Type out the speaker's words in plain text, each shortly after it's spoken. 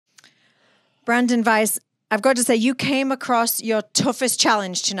Branden Vice, I've got to say, you came across your toughest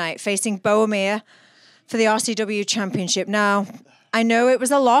challenge tonight, facing Beau Amir for the RCW Championship. Now, I know it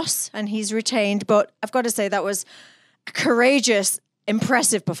was a loss and he's retained, but I've got to say that was a courageous,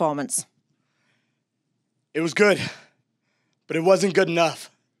 impressive performance. It was good, but it wasn't good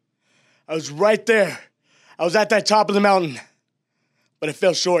enough. I was right there. I was at that top of the mountain, but it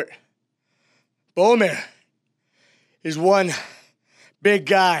fell short. Beau Amir is one big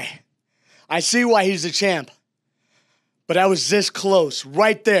guy. I see why he's the champ, but I was this close,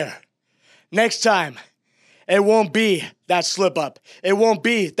 right there. Next time, it won't be that slip up. It won't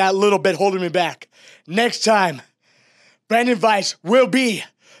be that little bit holding me back. Next time, Branden Vice will be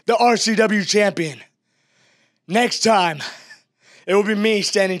the RCW champion. Next time, it will be me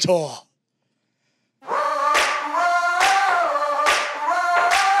standing tall.